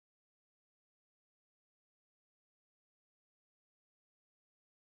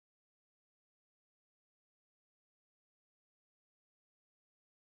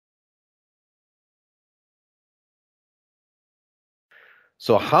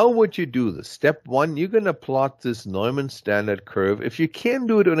So how would you do this? Step one, you're going to plot this Neumann standard curve. If you can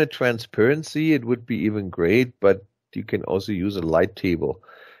do it on a transparency, it would be even great, but you can also use a light table.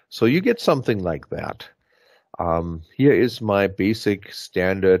 So you get something like that. Here is my basic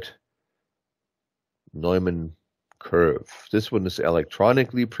standard Neumann curve. This one is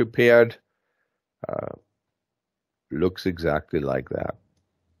electronically prepared. Looks exactly like that.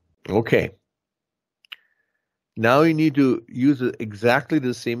 Okay. Now you need to use exactly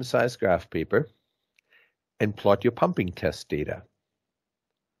the same size graph paper and plot your pumping test data.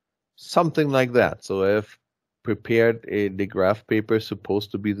 Something like that. So I've prepared the graph paper supposed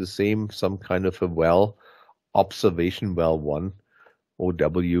to be the same, some kind of a well, observation well 1,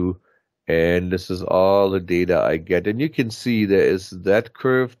 OW, and this is all the data I get. And you can see there is that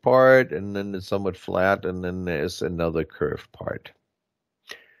curve part, and then it's somewhat flat, and then there's another curve part.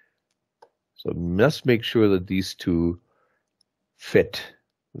 So must make sure that these two fit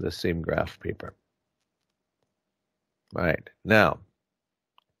the same graph paper. Right, now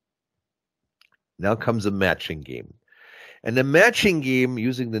comes a matching game. And the matching game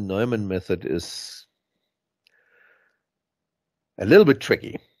using the Neumann method is a little bit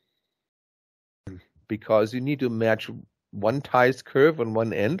tricky because you need to match one Theis curve on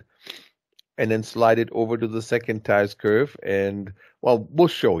one end and then slide it over to the second Theis curve. And, well, we'll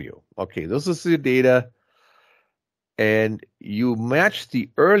show you. Okay, this is the data. And you match the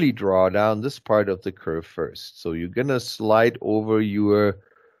early drawdown, this part of the curve first. So you're going to slide over your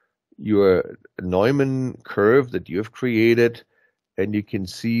Neumann curve that you have created. And you can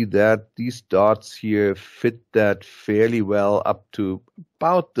see that these dots here fit that fairly well up to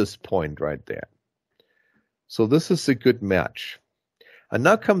about this point right there. So this is a good match. And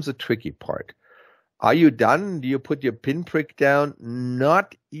now comes the tricky part. Are you done? Do you put your pinprick down?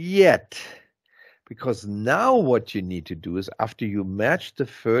 Not yet. Because now what you need to do is after you match the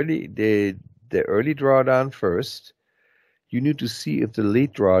early drawdown first, you need to see if the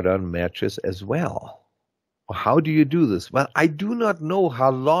late drawdown matches as well. How do you do this? Well, I do not know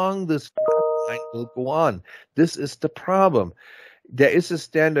how long this line will go on. This is the problem. There is a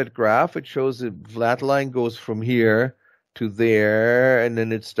standard graph. It shows the flat line goes from here to there, and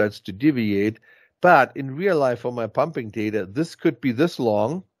then it starts to deviate. But in real life, on my pumping data, this could be this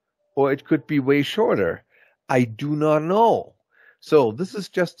long, or it could be way shorter. I do not know. So this is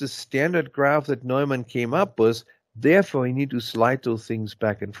just a standard graph that Neumann came up with. Therefore, you need to slide those things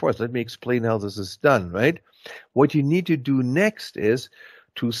back and forth. Let me explain how this is done, right? What you need to do next is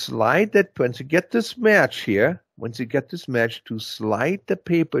to slide that, once you get this match here, to slide the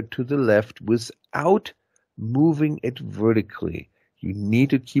paper to the left without moving it vertically. You need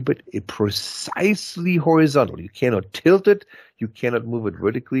to keep it precisely horizontal. You cannot tilt it. You cannot move it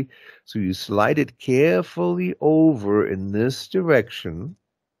vertically. So you slide it carefully over in this direction,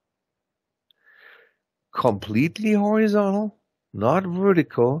 completely horizontal, not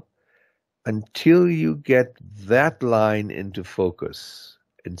vertical, until you get that line into focus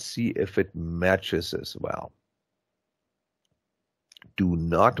and see if it matches as well. Do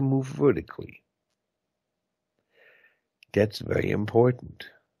not move vertically. That's very important.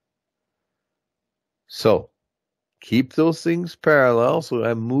 So keep those things parallel. So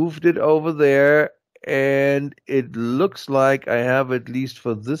I moved it over there, and it looks like I have, at least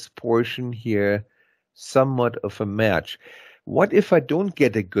for this portion here, somewhat of a match. What if I don't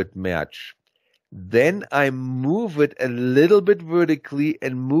get a good match? Then I move it a little bit vertically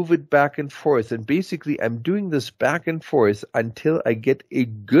and move it back and forth. And basically, I'm doing this back and forth until I get a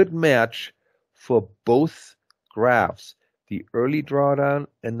good match for both graphs, the early drawdown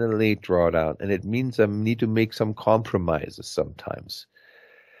and the late drawdown. And it means I need to make some compromises sometimes.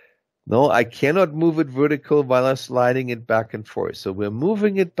 No, I cannot move it vertical while I'm sliding it back and forth. So we're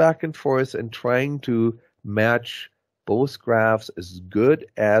moving it back and forth and trying to match both graphs as good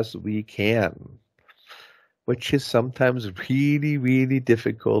as we can, which is sometimes really, really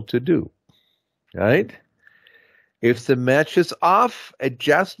difficult to do, right? If the match is off,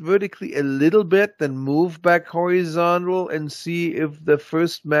 adjust vertically a little bit, then move back horizontal and see if the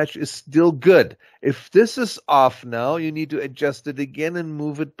first match is still good. If this is off now, you need to adjust it again and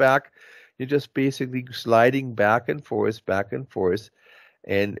move it back. You're just basically sliding back and forth,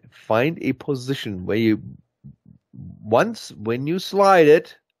 and find a position where you, when you slide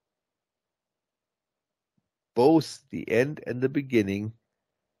it, both the end and the beginning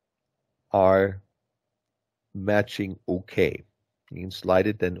are matching okay. You can slide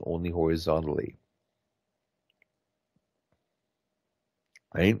it then only horizontally.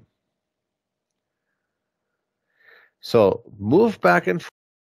 Right? So move back and forth.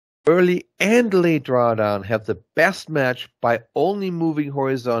 early and late drawdown have the best match by only moving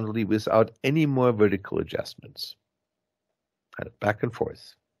horizontally without any more vertical adjustments. Kind of back and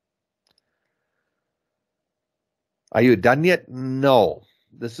forth. Are you done yet? No.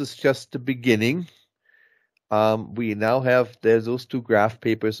 This is just the beginning. We now have those two graph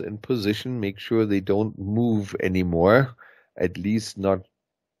papers in position. Make sure they don't move anymore, at least not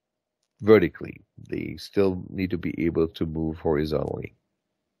vertically. They still need to be able to move horizontally.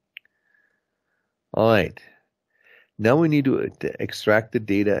 All right. Now we need to extract the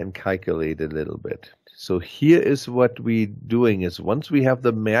data and calculate a little bit. So here is what we're doing is once we have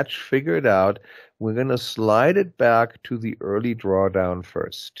the match figured out, we're going to slide it back to the early drawdown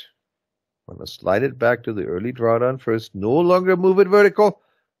first. I'm going to slide it back to the early drawdown first. No longer move it vertical,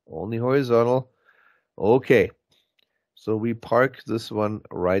 only horizontal. Okay. So we park this one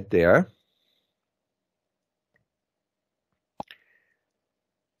right there.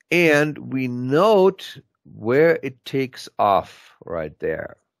 And we note where it takes off right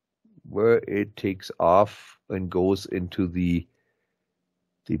there, where it takes off and goes into the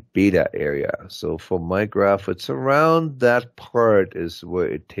beta area. So for my graph, it's around that part is where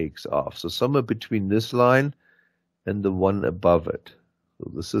it takes off. So somewhere between this line and the one above it. So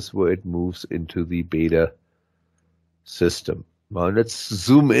this is where it moves into the beta system. Now let's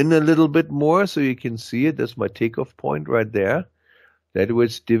zoom in a little bit more so you can see it. That's my takeoff point right there. That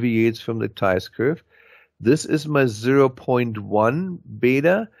which deviates from the Theis curve. This is my 0.1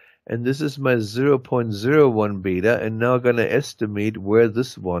 beta, and this is my 0.01 beta, and now I'm going to estimate where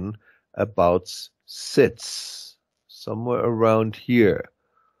this one about sits. Somewhere around here.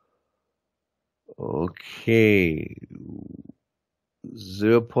 Okay.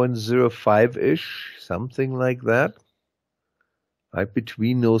 0.05-ish, something like that. Right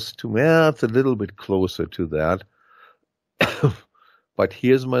between those two. Well, it's a little bit closer to that. But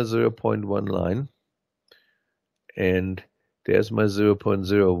here's my 0.1 line. And there's my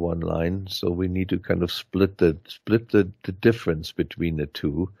 0.01 line. So we need to kind of split the difference between the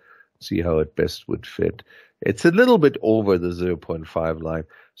two. See how it best would fit. It's a little bit over the 0.5 line.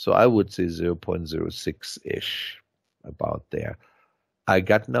 So I would say 0.06-ish, about there. I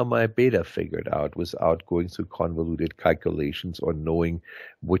got now my beta figured out without going through convoluted calculations or knowing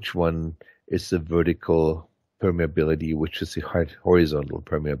which one is the vertical permeability, which is the horizontal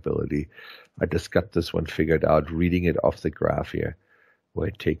permeability. I just got this one figured out, reading it off the graph here, where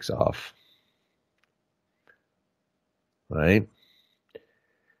it takes off. Right?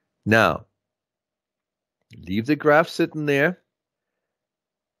 Now, leave the graph sitting there.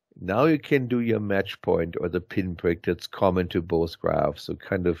 Now you can do your match point or the pinprick that's common to both graphs. So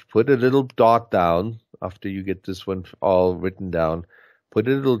kind of put a little dot down after you get this one all written down. Put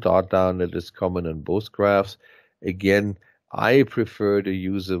a little dot down that is common on both graphs. Again, I prefer to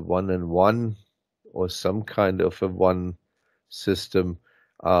use a 1-and-1 or some kind of a one system.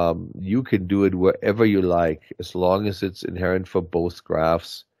 You can do it wherever you like, as long as it's inherent for both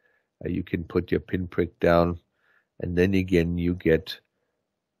graphs. You can put your pinprick down, and then again you get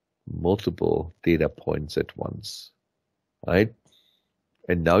multiple data points at once, right?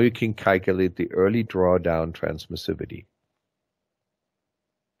 And now you can calculate the early drawdown transmissivity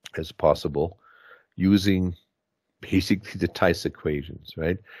as possible using basically the Theis equations,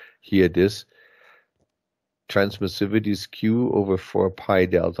 right? Here it is. Transmissivity is Q over 4 pi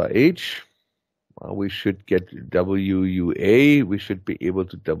delta H. Well, we should get WUA. We should be able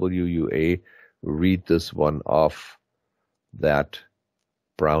to WUA read this one off that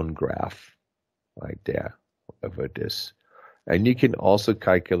brown graph right there, whatever it is. And you can also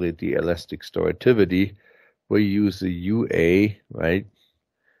calculate the elastic storativity. We use the UA, right?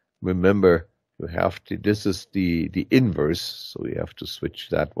 Remember, you have to, this is the inverse, so we have to switch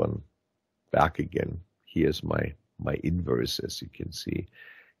that one back again. Here's my inverse, as you can see.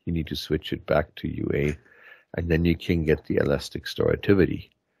 You need to switch it back to UA, and then you can get the elastic storativity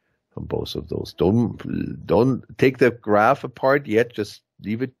from both of those. Don't take the graph apart yet, just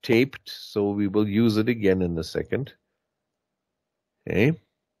leave it taped, so we will use it again in a second. Okay.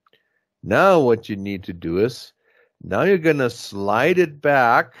 Now what you need to do is, now you're going to slide it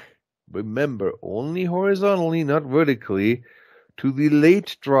back, remember, only horizontally, not vertically, to the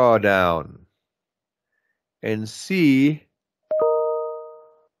late drawdown, and see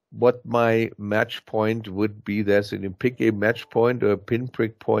what my match point would be there. So you can pick a match point or a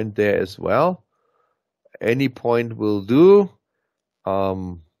pinprick point there as well. Any point will do.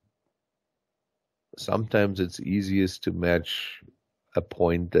 Sometimes it's easiest to match a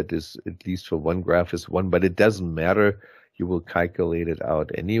point that is, at least for one graph, is 1, but it doesn't matter. You will calculate it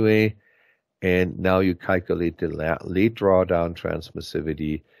out anyway. And now you calculate the late drawdown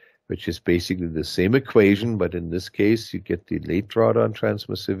transmissivity. which is basically the same equation, but in this case, you get the late drawdown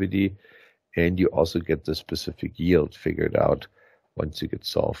transmissivity, and you also get the specific yield figured out once you get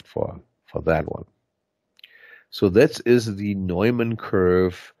solved for that one. So that is the Neumann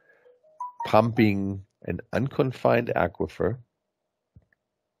curve pumping an unconfined aquifer,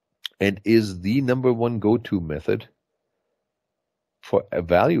 and is the #1 go-to method for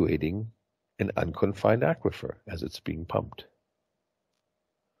evaluating an unconfined aquifer as it's being pumped.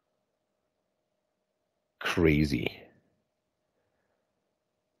 Crazy.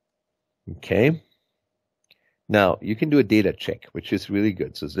 Okay. Now you can do a data check, which is really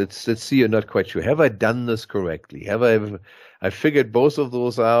good. So let's see. You're not quite sure. Have I done this correctly? Have I figured both of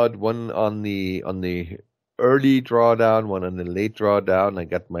those out? One on the early drawdown, one on the late drawdown. I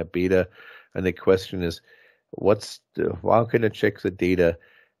got my beta, and the question is, how can I check the data?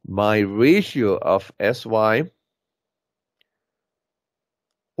 My ratio of SY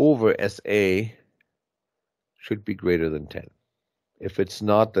over SA should be greater than 10. If it's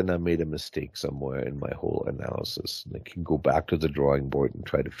not, then I made a mistake somewhere in my whole analysis. And I can go back to the drawing board and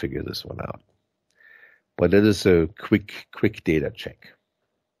try to figure this one out. But it is a quick data check.